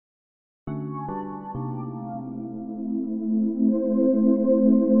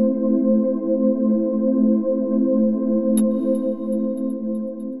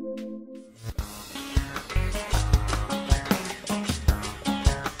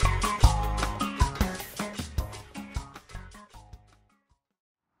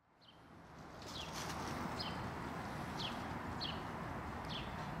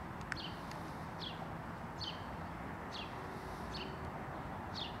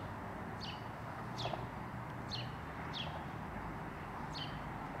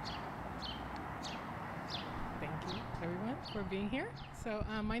For being here. So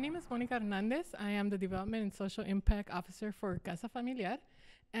my name is Monica Hernandez. I am the Development and Social Impact Officer for Casa Familiar.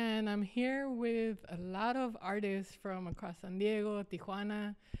 And I'm here with a lot of artists from across San Diego,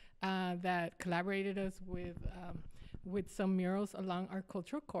 Tijuana, that collaborated us with some murals along our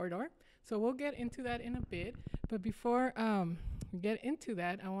cultural corridor. So we'll get into that in a bit. But before we get into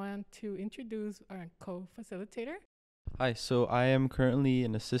that, I want to introduce our co-facilitator. Hi, so I am currently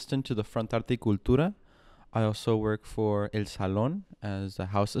an assistant to the Front Arte y Cultura. I also work for El Salón as a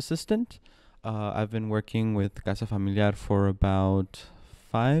house assistant. I've been working with Casa Familiar for about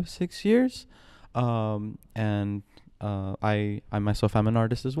 5-6 years. And I myself am an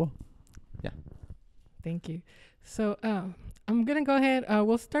artist as well. Yeah. Thank you. So I'm going to go ahead.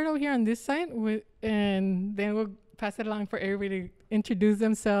 We'll start over here on this side, and then we'll pass it along for everybody to introduce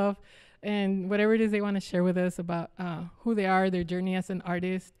themselves and whatever it is they want to share with us about who they are, their journey as an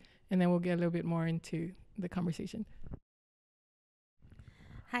artist, and then we'll get a little bit more into the conversation.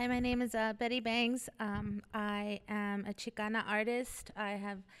 Hi, my name is Betty Bangs. I am a Chicana artist. I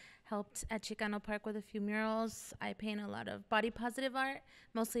have helped at Chicano Park with a few murals. I paint a lot of body positive art,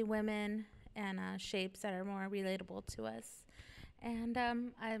 mostly women and shapes that are more relatable to us. And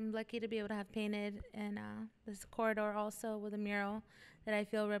I'm lucky to be able to have painted in this corridor also with a mural that I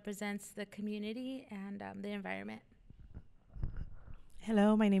feel represents the community and the environment.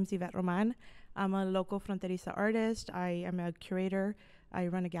 Hello, my name is Yvette Roman. I'm a local fronteriza artist. I am a curator. I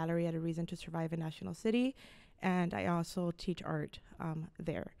run a gallery at A Reason to Survive in National City, and I also teach art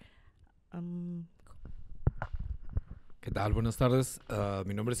there. ¿Qué tal? Buenas tardes.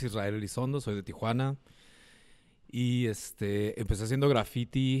 Mi nombre es Israel Elizondo, soy de Tijuana. Y empecé haciendo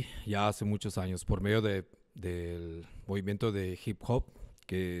graffiti ya hace muchos años por medio del movimiento de hip hop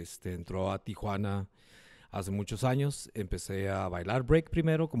que entró a Tijuana hace muchos años. Empecé a bailar break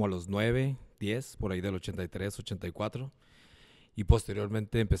primero, como a los 9, 10, por ahí del 83, 84. Y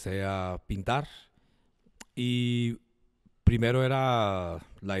posteriormente empecé a pintar. Y primero era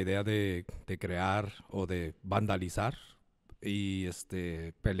la idea de crear o de vandalizar y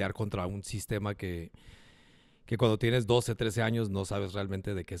pelear contra un sistema que cuando tienes 12, 13 años no sabes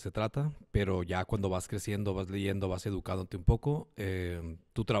realmente de qué se trata, pero ya cuando vas creciendo, vas leyendo, vas educándote un poco,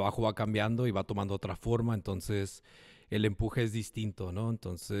 tu trabajo va cambiando y va tomando otra forma, entonces el empuje es distinto, ¿no?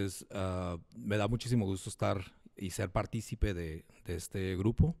 Entonces me da muchísimo gusto estar y ser partícipe de este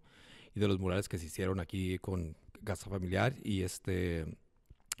grupo y de los murales que se hicieron aquí con Casa Familiar y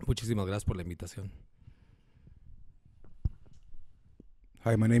muchísimas gracias por la invitación.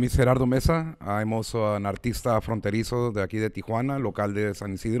 Hi, my name is Gerardo Meza. I'm also an artista fronterizo de aquí de Tijuana, local de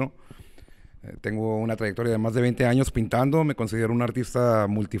San Ysidro. Tengo una trayectoria de más de 20 años pintando. Me considero un artista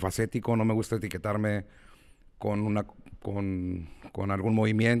multifacético. No me gusta etiquetarme con algún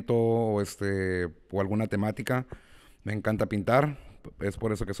movimiento o alguna temática. Me encanta pintar. Es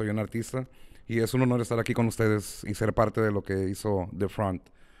por eso que soy un artista. Y es un honor estar aquí con ustedes y ser parte de lo que hizo The Front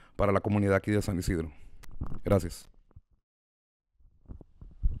para la comunidad aquí de San Ysidro. Gracias.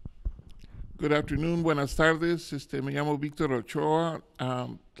 Good afternoon, buenas tardes. Me llamo Víctor Ochoa.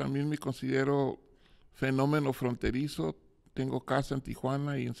 También me considero fenómeno fronterizo. Tengo casa en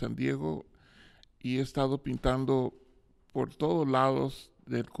Tijuana y en San Diego y he estado pintando por todos lados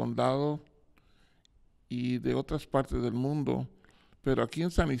del condado y de otras partes del mundo. Pero aquí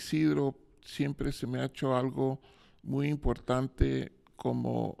en San Ysidro siempre se me ha hecho algo muy importante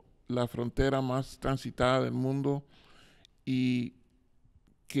como la frontera más transitada del mundo y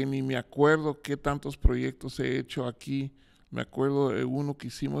que ni me acuerdo qué tantos proyectos he hecho aquí. Me acuerdo de uno que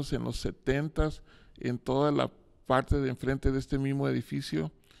hicimos en los 70s en toda la parte de enfrente de este mismo edificio.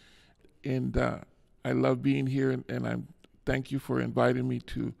 And I love being here and I thank you for inviting me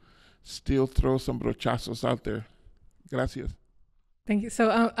to still throw some brochazos out there. Gracias. Thank you.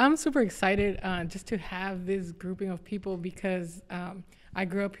 So I'm super excited just to have this grouping of people because I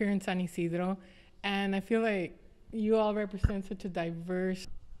grew up here in San Ysidro and I feel like you all represent such a diverse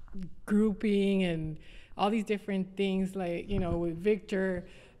grouping and all these different things, like, you know, with Victor,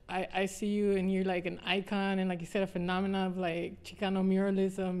 I see you and you're like an icon and, like you said, a phenomenon of like Chicano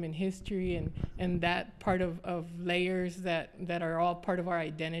muralism and history and that part of layers that are all part of our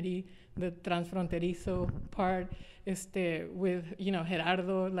identity, the transfronterizo part, with, you know,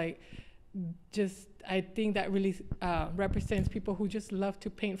 Gerardo, like, just, I think that really represents people who just love to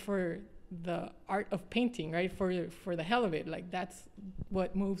paint for the art of painting, right? For the hell of it, like that's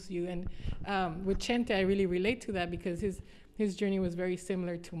what moves you. And with Shente, I really relate to that because his journey was very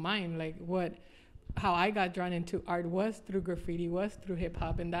similar to mine. Like how I got drawn into art was through graffiti, was through hip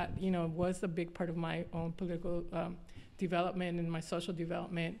hop, and that, you know, was a big part of my own political development and my social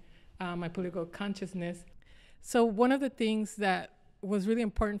development, my political consciousness. So one of the things that was really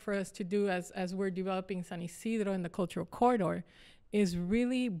important for us to do as we're developing San Ysidro and the cultural corridor is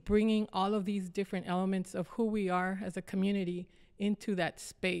really bringing all of these different elements of who we are as a community into that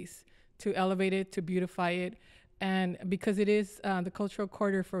space, to elevate it, to beautify it. And because it is the cultural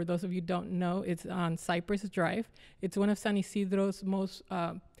corridor, for those of you who don't know, it's on Cypress Drive. It's one of San Ysidro's most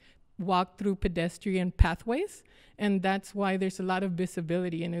walked through pedestrian pathways. And that's why there's a lot of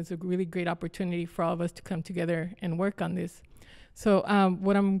visibility, and it's a really great opportunity for all of us to come together and work on this. So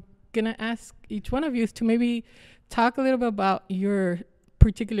what I'm gonna ask each one of you is to maybe talk a little bit about your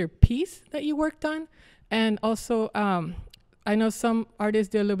particular piece that you worked on. And also, I know some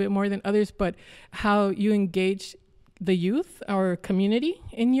artists do a little bit more than others, but how you engage the youth or community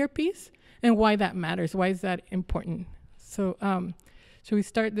in your piece and why that matters. Why is that important? So should we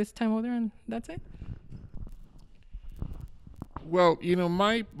start this time over and that's it? Well, you know,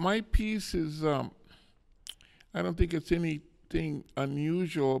 my piece is, I don't think it's anything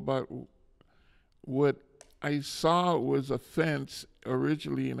unusual about what I saw was a fence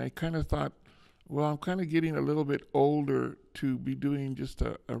originally, and I kind of thought, well, I'm kind of getting a little bit older to be doing just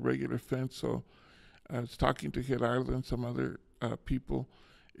a regular fence. So I was talking to Gerardo and some other people.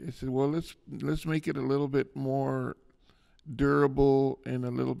 I said, well, let's make it a little bit more durable and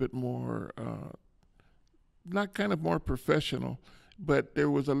a little bit more, not kind of more professional, but there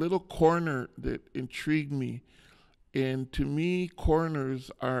was a little corner that intrigued me. And to me,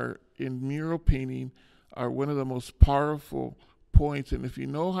 corners are, in mural painting, are one of the most powerful points. And if you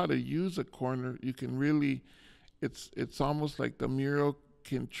know how to use a corner, you can really, it's almost like the mural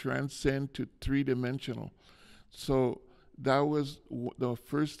can transcend to three-dimensional. So that was the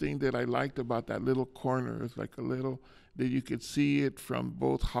first thing that I liked about that little corner. It's like a little, that you could see it from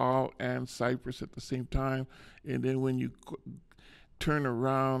both Hall and Cypress at the same time. And then when you turn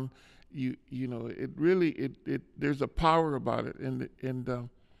around, you know, it really, there's a power about it. And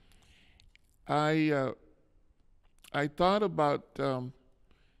I thought about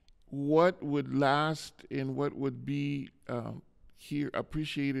what would last and what would be here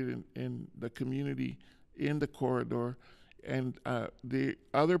appreciated in the community, in the corridor. And the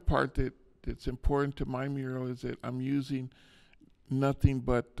other part that's important to my mural is that I'm using nothing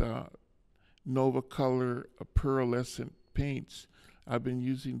but Nova Color pearlescent paints. I've been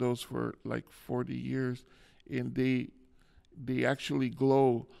using those for like 40 years, and they actually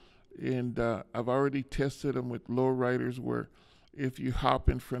glow. And I've already tested them with lowriders where if you hop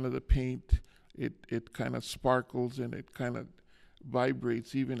in front of the paint, it kind of sparkles and it kind of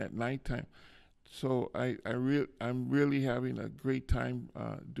vibrates even at nighttime. So I'm really having a great time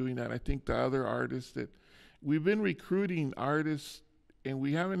doing that. I think the other artists that we've been recruiting artists, and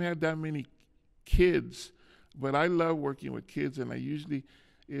we haven't had that many kids, but I love working with kids. And I usually,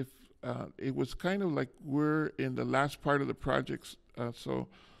 if it was kind of like we're in the last part of the projects, so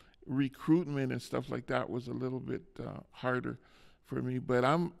recruitment and stuff like that was a little bit harder for me. But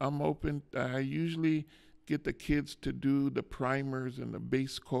I'm open. I usually get the kids to do the primers and the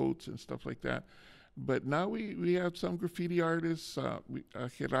base coats and stuff like that. But now we have some graffiti artists.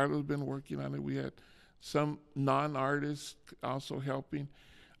 Gerardo's been working on it. We had some non-artists also helping.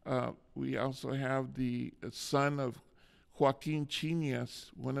 We also have the son of Joaquin Chiñas,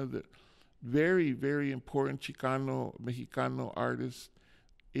 one of the very, very important Chicano, Mexicano artists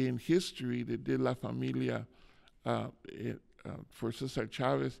in history that did La Familia for Cesar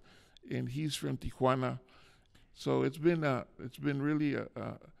Chavez, and he's from Tijuana. So it's been really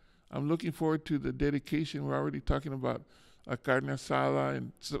I'm looking forward to the dedication. We're already talking about a carne asada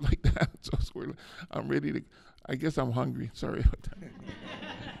and stuff like that. So I'm ready to. I guess I'm hungry. Sorry about that.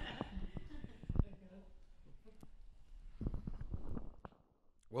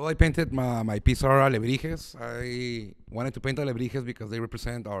 Well, I painted my piece are alebrijes. I wanted to paint alebrijes because they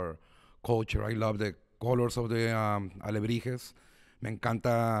represent our culture. I love the colors of the alebrijes. Me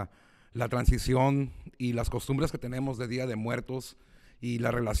encanta la transición y las costumbres que tenemos de Día de Muertos y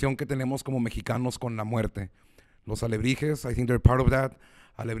la relación que tenemos como mexicanos con la muerte. Los alebrijes, I think they're part of that.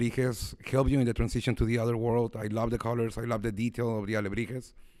 alebrijes help you in the transition to the other world. I love the colors. I love the detail of the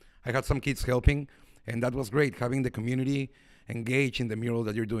alebrijes. I had some kids helping, and that was great, having the community engage in the mural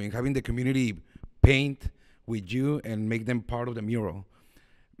that you're doing, having the community paint with you and make them part of the mural.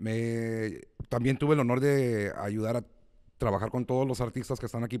 También tuve el honor de ayudar a trabajar con todos los artistas que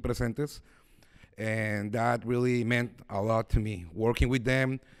están aquí presentes, and that really meant a lot to me. Working with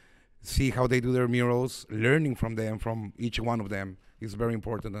them, see how they do their murals, learning from them, from each one of them, is very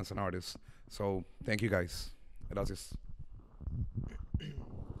important as an artist. So thank you guys. Gracias.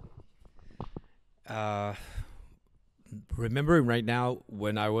 Remembering right now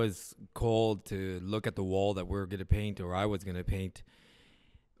when I was called to look at the wall that we're going to paint, or I was going to paint,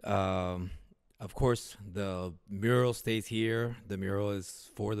 of course, the mural stays here. The mural is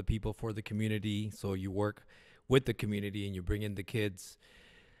for the people, for the community. So you work with the community and you bring in the kids,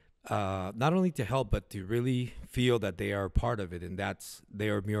 not only to help, but to really feel that they are part of it, and that's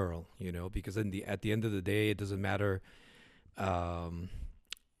their mural, you know, because at the end of the day, it doesn't matter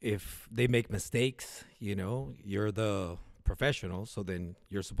if they make mistakes, you know, you're the professional, so then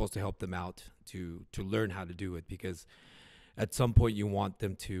you're supposed to help them out to learn how to do it, because at some point you want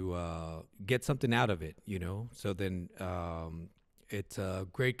them to get something out of it, you know. So then it's a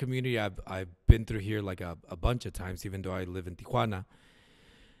great community. I've been through here like a bunch of times, even though I live in Tijuana.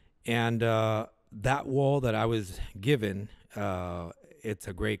 And that wall that I was given, it's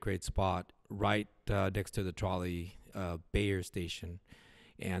a great spot right next to the trolley Bayer station.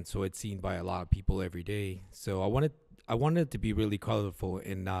 And so it's seen by a lot of people every day. So I wanted it to be really colorful.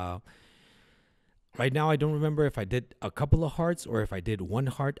 And right now I don't remember if I did a couple of hearts or if I did one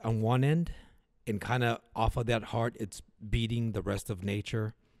heart on one end, and kind of off of that heart, it's beating the rest of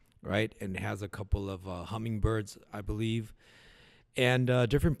nature, right? And it has a couple of hummingbirds, I believe, and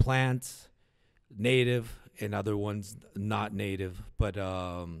different plants, native, and other ones not native. But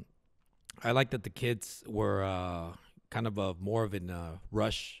I like that the kids were kind of more of in a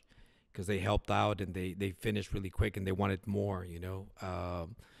rush, because they helped out and they finished really quick and they wanted more, you know.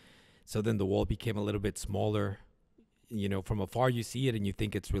 So then the wall became a little bit smaller. You know, from afar you see it and you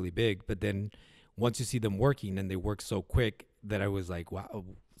think it's really big, but then once you see them working, and they work so quick, that I was like, wow,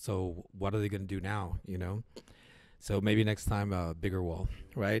 so what are they going to do now, you know? So maybe next time a bigger wall,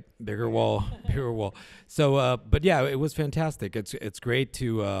 right? Bigger wall, bigger wall. So, but yeah, it was fantastic. It's great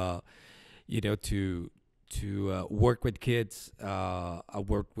to, you know, to work with kids. I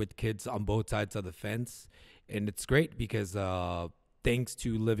worked with kids on both sides of the fence, and it's great because thanks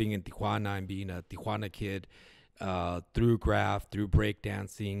to living in Tijuana and being a Tijuana kid, through craft, through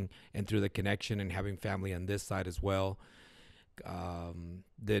breakdancing, and through the connection and having family on this side as well,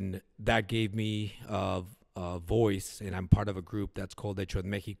 then that gave me a voice, and I'm part of a group that's called Ochoa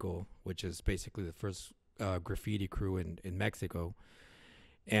Mexico, which is basically the first graffiti crew in Mexico.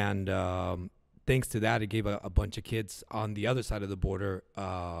 And thanks to that, it gave a bunch of kids on the other side of the border,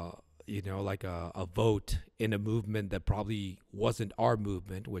 you know, like a vote in a movement that probably wasn't our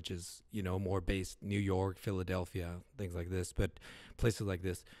movement, which is, you know, more based New York, Philadelphia, things like this, but places like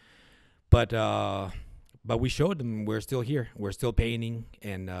this. But we showed them we're still here. We're still painting,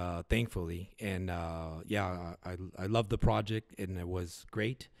 and thankfully. And yeah, I love the project, and it was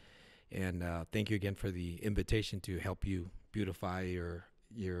great. And thank you again for the invitation to help you beautify your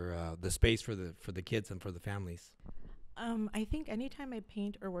the space for the kids and for the families. I think anytime I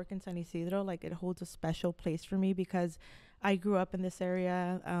paint or work in San Ysidro, like, it holds a special place for me, because I grew up in this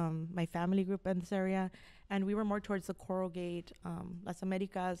area. My family grew up in this area, and we were more towards the Coral Gate, Las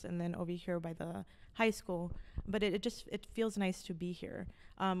Americas, and then over here by the high school. But it feels nice to be here.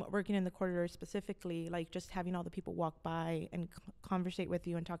 Working in the corridor specifically, like, just having all the people walk by and conversate with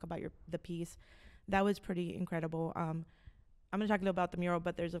you and talk about the piece, that was pretty incredible. I'm going to talk a little about the mural,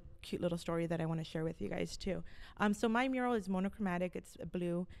 but there's a cute little story that I want to share with you guys too. So my mural is monochromatic. It's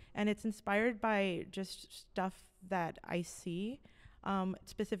blue, and it's inspired by just stuff that I see.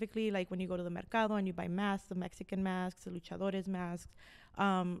 Specifically, like when you go to the mercado and you buy masks, the Mexican masks, the luchadores masks.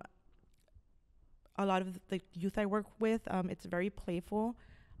 A lot of the youth I work with, it's very playful.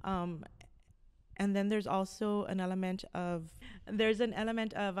 And then there's also an element of, what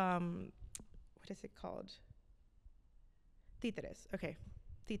is it called? Títeres. Okay,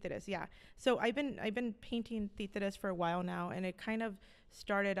 títeres. Yeah. So I've been painting títeres for a while now, and it kind of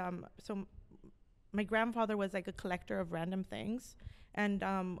started. So my grandfather was like a collector of random things, and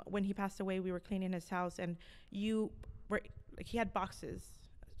when he passed away, we were cleaning his house, and he had boxes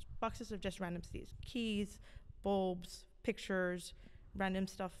of just random things: keys, bulbs, pictures, random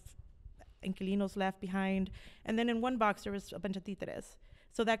stuff inquilinos left behind, and then in one box there was a bunch of títeres.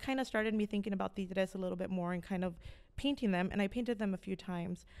 So that kind of started me thinking about títeres a little bit more and kind of painting them, and I painted them a few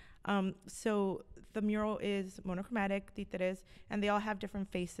times. So the mural is monochromatic títeres, and they all have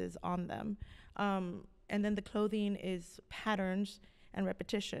different faces on them. And then the clothing is patterns and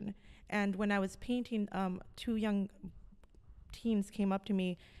repetition. And when I was painting, two young teens came up to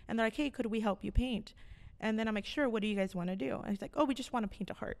me and they're like, hey, could we help you paint? And then I'm like, sure, what do you guys want to do? And he's like, oh, we just want to paint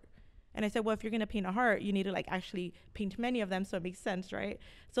a heart. And I said, well, if you're going to paint a heart, you need to like actually paint many of them so it makes sense, right?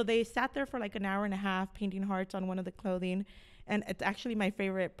 So they sat there for like an hour and a half painting hearts on one of the clothing. And it's actually my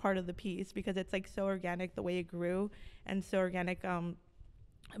favorite part of the piece because it's like so organic the way it grew and so organic, a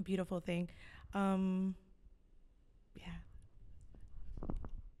beautiful thing. Yeah.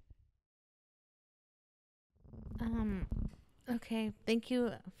 Okay, thank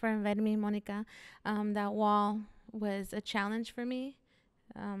you for inviting me, Monica. That wall was a challenge for me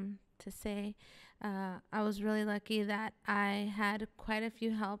to say. I was really lucky that I had quite a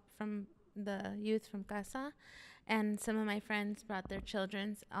few help from the youth from Casa, and some of my friends brought their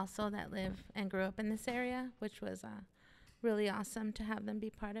children also that live and grew up in this area, which was really awesome to have them be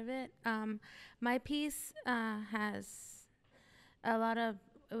part of it. My piece has a lot of,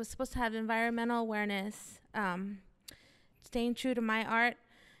 it was supposed to have environmental awareness, staying true to my art.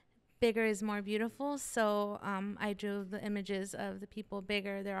 Bigger is more beautiful, so I drew the images of the people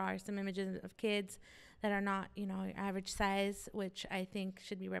bigger. There are some images of kids that are not, you know, your average size, which I think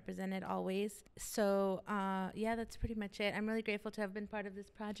should be represented always. So yeah, that's pretty much it. I'm really grateful to have been part of this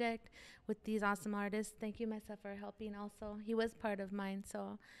project with these awesome artists. Thank you, Meza, for helping also. He was part of mine,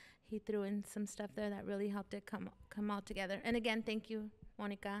 so he threw in some stuff there that really helped it come all together. And again, thank you,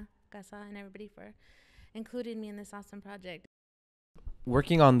 Monica, Casa, and everybody for including me in this awesome project.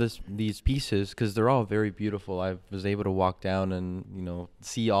 Working on these pieces, because they're all very beautiful, I was able to walk down and, you know,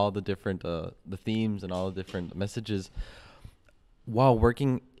 see all the different the themes and all the different messages. While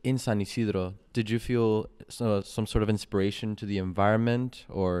working in San Ysidro, did you feel some sort of inspiration to the environment,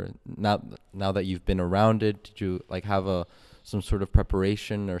 or now that you've been around it, did you like have some sort of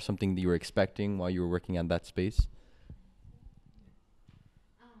preparation or something that you were expecting while you were working on that space?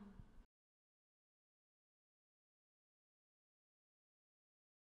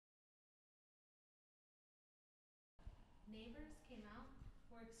 Neighbors came out,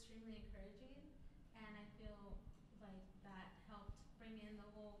 were extremely encouraging, and I feel like that helped bring in the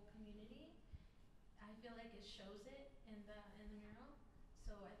whole community. I feel like it shows it in the mural,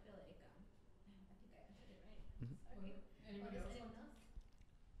 so I feel like I think I answered it right. Sorry. Anybody else?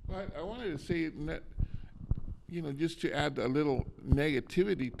 Well, I wanted to say that, you know, just to add a little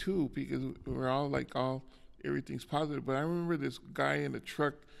negativity too, because we're all like everything's positive. But I remember this guy in the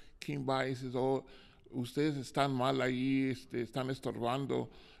truck came by. He says, "Oh, ustedes están mal ahí, están estorbando,"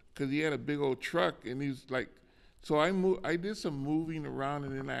 because he had a big old truck, and he's like, so I did some moving around,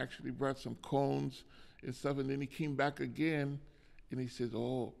 and then I actually brought some cones and stuff, and then he came back again, and he says,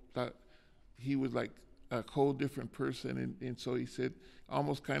 "Oh, that," he was like a whole different person, and so he said,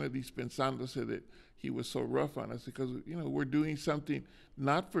 almost kind of dispensándose that he was so rough on us, because, you know, we're doing something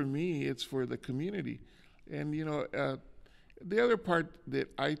not for me, it's for the community. And, you know, the other part that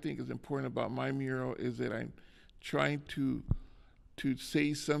I think is important about my mural is that I'm trying to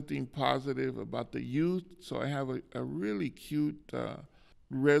say something positive about the youth. So I have a really cute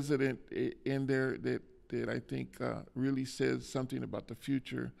resident in there that I think really says something about the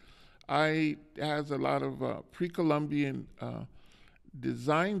future. I has a lot of pre-Columbian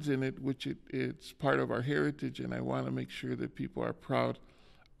designs in it, which it's part of our heritage, and I want to make sure that people are proud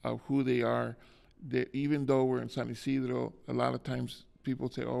of who they are. That even though we're in San Ysidro, a lot of times people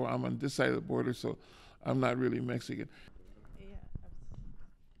say, "Oh, I'm on this side of the border, so I'm not really Mexican." Yeah,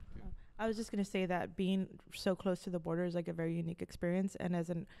 I was just going to say that being so close to the border is like a very unique experience. And as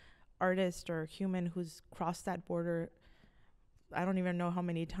an artist or human who's crossed that border, I don't even know how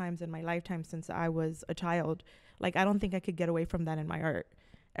many times in my lifetime since I was a child, like I don't think I could get away from that in my art.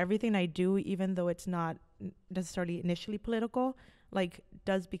 Everything I do, even though it's not necessarily initially political, like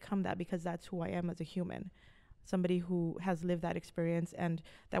does become that, because that's who I am as a human, somebody who has lived that experience and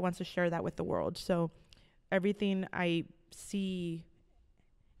that wants to share that with the world. So everything I see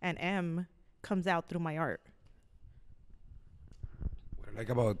and am comes out through my art. What I like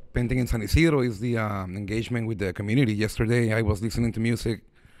about painting in San Ysidro is the engagement with the community. Yesterday I was listening to music.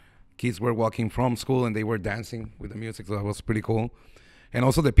 Kids were walking from school and they were dancing with the music, so that was pretty cool. And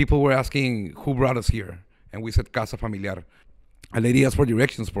also the people were asking who brought us here, and we said Casa Familiar. A lady asked for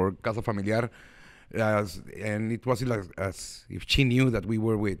directions for Casa Familiar, and it was like as if she knew that we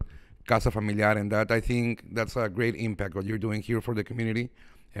were with Casa Familiar, and that I think that's a great impact what you're doing here for the community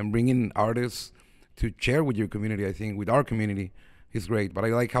and bringing artists to share with your community. I think with our community He's great. But I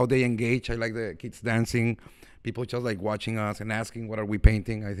like how they engage. I like the kids dancing, people just like watching us and asking what are we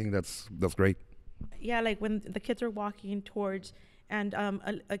painting. I think that's great. Yeah, like when the kids are walking towards, and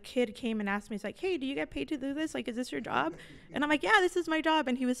a kid came and asked me, he's like, hey, do you get paid to do this? Like, is this your job? And I'm like, yeah, this is my job.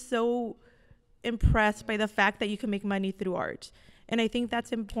 And he was so impressed by the fact that you can make money through art. And I think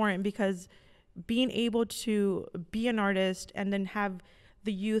that's important, because being able to be an artist and then have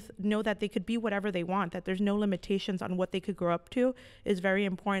the youth know that they could be whatever they want, that there's no limitations on what they could grow up to, is very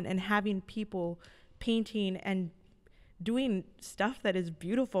important. And having people painting and doing stuff that is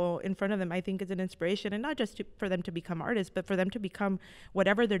beautiful in front of them, I think is an inspiration, and not just for them to become artists, but for them to become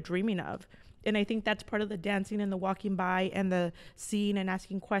whatever they're dreaming of. And I think that's part of the dancing and the walking by and the seeing and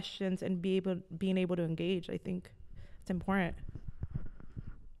asking questions and being able to engage. I think it's important.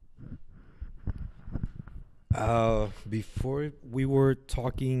 Before we were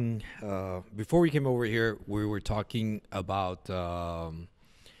talking, before we came over here, we were talking about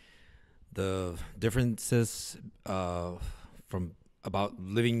the differences from about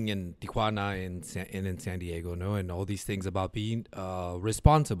living in Tijuana and in San Diego, no, and all these things about being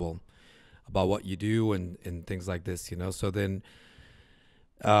responsible about what you do and things like this, you know. So then,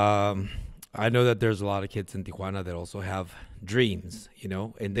 I know that there's a lot of kids in Tijuana that also have dreams, you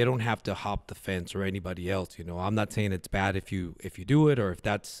know, and they don't have to hop the fence or anybody else, you know. I'm not saying it's bad if you do it, or if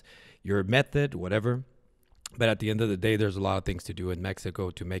that's your method, whatever. But at the end of the day, there's a lot of things to do in Mexico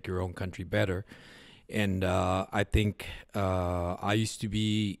to make your own country better. And I think I used to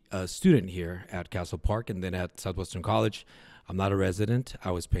be a student here at Castle Park and then at Southwestern College. I'm not a resident.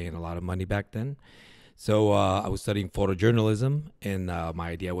 I was paying a lot of money back then. So I was studying photojournalism, and my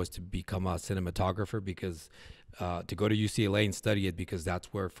idea was to become a cinematographer, because to go to UCLA and study it, because that's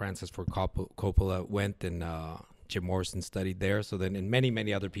where Francis Ford Coppola went, and Jim Morrison studied there. So then, and many,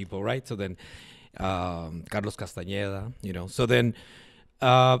 many other people, right? So then Carlos Castañeda, you know. So then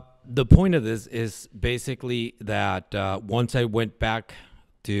the point of this is basically that once I went back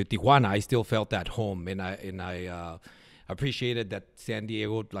to Tijuana, I still felt at home, and I appreciated that San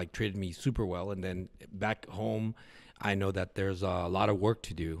Diego like treated me super well. And then back home, I know that there's a lot of work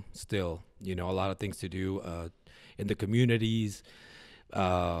to do still, you know, a lot of things to do in the communities.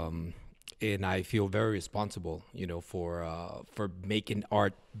 And I feel very responsible, you know, for making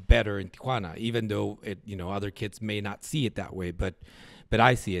art better in Tijuana, even though it, you know, other kids may not see it that way, but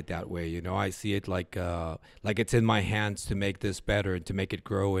I see it that way, you know. I see it like it's in my hands to make this better and to make it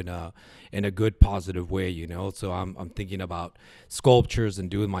grow in a good, positive way, you know. So I'm thinking about sculptures and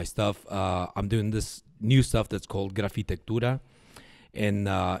doing my stuff. I'm doing this new stuff that's called grafitectura,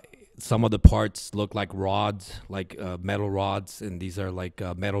 and some of the parts look like rods, like metal rods, and these are like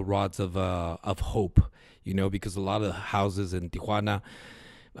metal rods of hope, you know, because a lot of the houses in Tijuana,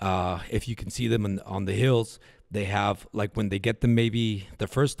 if you can see them on the hills, they have, like, when they get them maybe the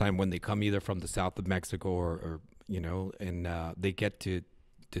first time when they come either from the south of Mexico or you know, and they get to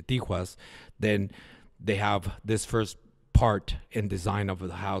Tijuas, then they have this first part and design of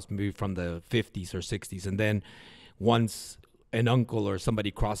the house maybe from the 50s or 60s. And then once an uncle or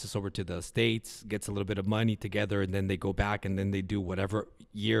somebody crosses over to the States, gets a little bit of money together, and then they go back and then they do whatever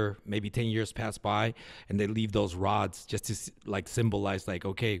year, maybe 10 years pass by, and they leave those rods just to like symbolize, like,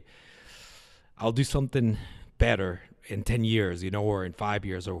 okay, I'll do something better in 10 years, you know, or in 5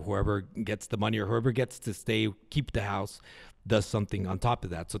 years, or whoever gets the money or whoever gets to stay, keep the house, does something on top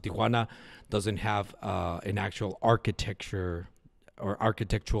of that. So Tijuana doesn't have an actual architecture or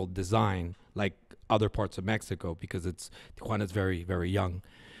architectural design like other parts of Mexico, because Tijuana is very, very young.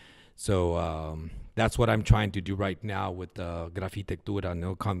 So that's what I'm trying to do right now with grafitectura, you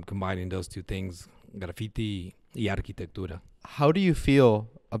know, combining those two things, graffiti y arquitectura. How do you feel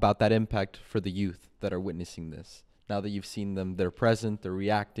about that impact for the youth that are witnessing this? Now that you've seen them, they're present, they're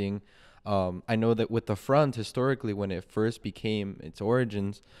reacting. I know that with the front, historically, when it first became its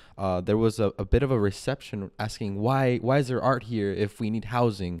origins, there was a bit of a reception asking, why is there art here if we need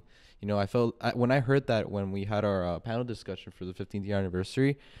housing? You know, I felt when I heard that when we had our panel discussion for the 15th year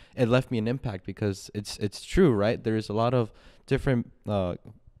anniversary, it left me an impact, because it's true, right? There's a lot of different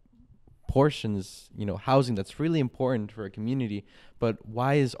portions, you know, housing that's really important for a community. But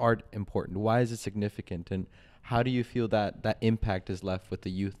why is art important? Why is it significant? And how do you feel that impact is left with the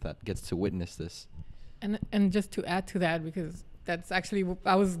youth that gets to witness this? And just to add to that, because that's actually,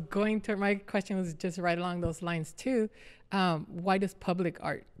 my question was just right along those lines too. Why does public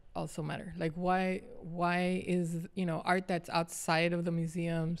art also matter? Like, why is, you know, art that's outside of the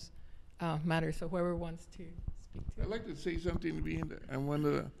museums matter? So whoever wants to speak to it. I'd like to say something. I'm one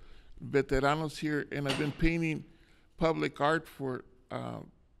of the veteranos here, and I've been painting public art for,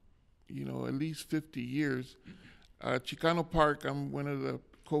 you know, at least 50 years. Chicano Park, I'm one of the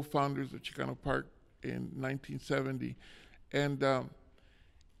co-founders of Chicano Park in 1970. And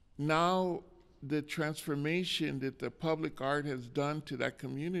now the transformation that the public art has done to that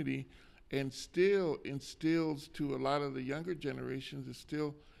community and still instills to a lot of the younger generations is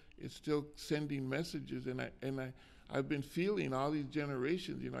still sending messages. And I've been feeling all these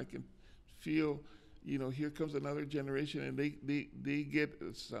generations, I can feel, here comes another generation and they get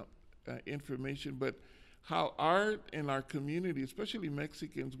some information. But how art in our community, especially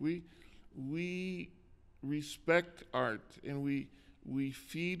Mexicans, we respect art and we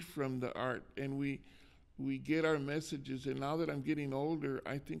feed from the art and we get our messages. And now that I'm getting older,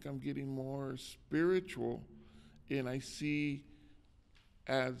 I think I'm getting more spiritual, and I see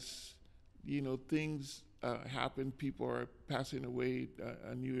as things happen, people are passing away,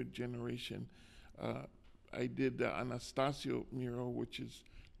 a new generation. I did the Anastasio mural, which is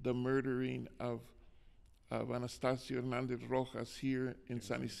the murdering of Anastasio Hernandez Rojas here in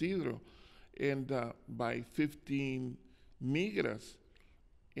San Ysidro, and by 15 migras.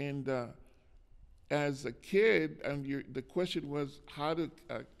 And as a kid, and the question was, how does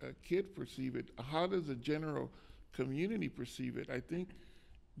a kid perceive it? How does the general community perceive it? I think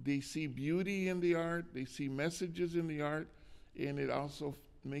they see beauty in the art, they see messages in the art, and it also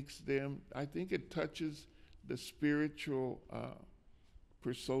makes them, I think it touches the spiritual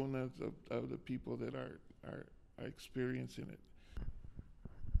personas of the people that are experiencing it.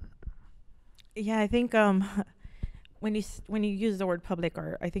 Yeah, I think when you use the word public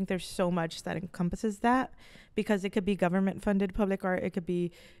art, I think there's so much that encompasses that, because it could be government funded public art, it could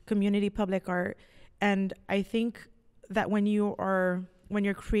be community public art, and I think that when you're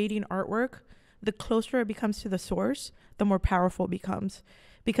creating artwork, the closer it becomes to the source, the more powerful it becomes,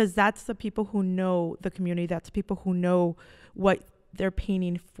 because that's the people who know the community, that's people who know what they're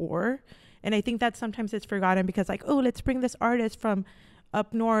painting for. And I think that sometimes it's forgotten because, like, oh, let's bring this artist from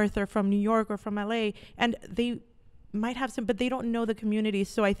up north or from New York or from LA, and they might have some, but they don't know the community.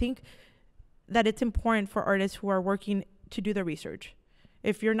 So I think that it's important for artists who are working to do the research.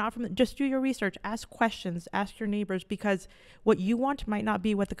 If you're not from, just do your research, ask questions, ask your neighbors, because what you want might not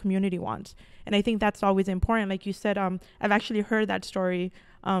be what the community wants. And I think that's always important. Like you said, I've actually heard that story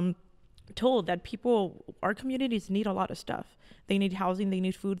told, that our communities need a lot of stuff. They need housing, they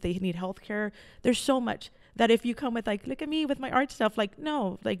need food, they need healthcare. There's so much that if you come with, like, look at me with my art stuff, like,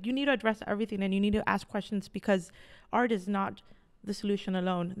 no, like, you need to address everything and you need to ask questions, because art is not the solution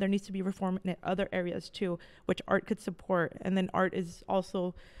alone. There needs to be reform in other areas too, which art could support. And then art is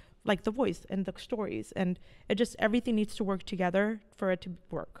also like the voice and the stories, and everything needs to work together for it to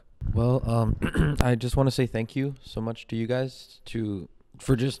work. Well, I just want to say thank you so much to you guys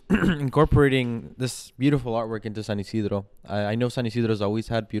for just incorporating this beautiful artwork into San Ysidro. I know San Ysidro's always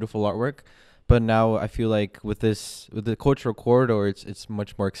had beautiful artwork, but now I feel like with the cultural corridor, it's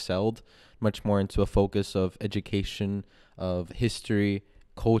much more excelled, much more into a focus of education, of history,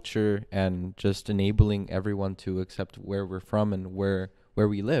 culture, and just enabling everyone to accept where we're from and where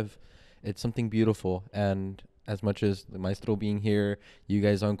we live. It's something beautiful. And as much as the maestro being here, you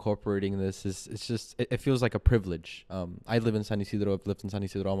guys are incorporating this, it feels like a privilege. I live in San Ysidro. I've lived in San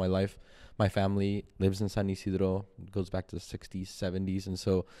Ysidro all my life. My family lives in San Ysidro. It goes back to the 60s, 70s. And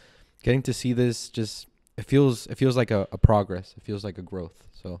so getting to see this, it feels like a progress. It feels like a growth.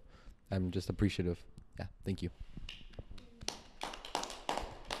 So I'm just appreciative. Yeah, thank you.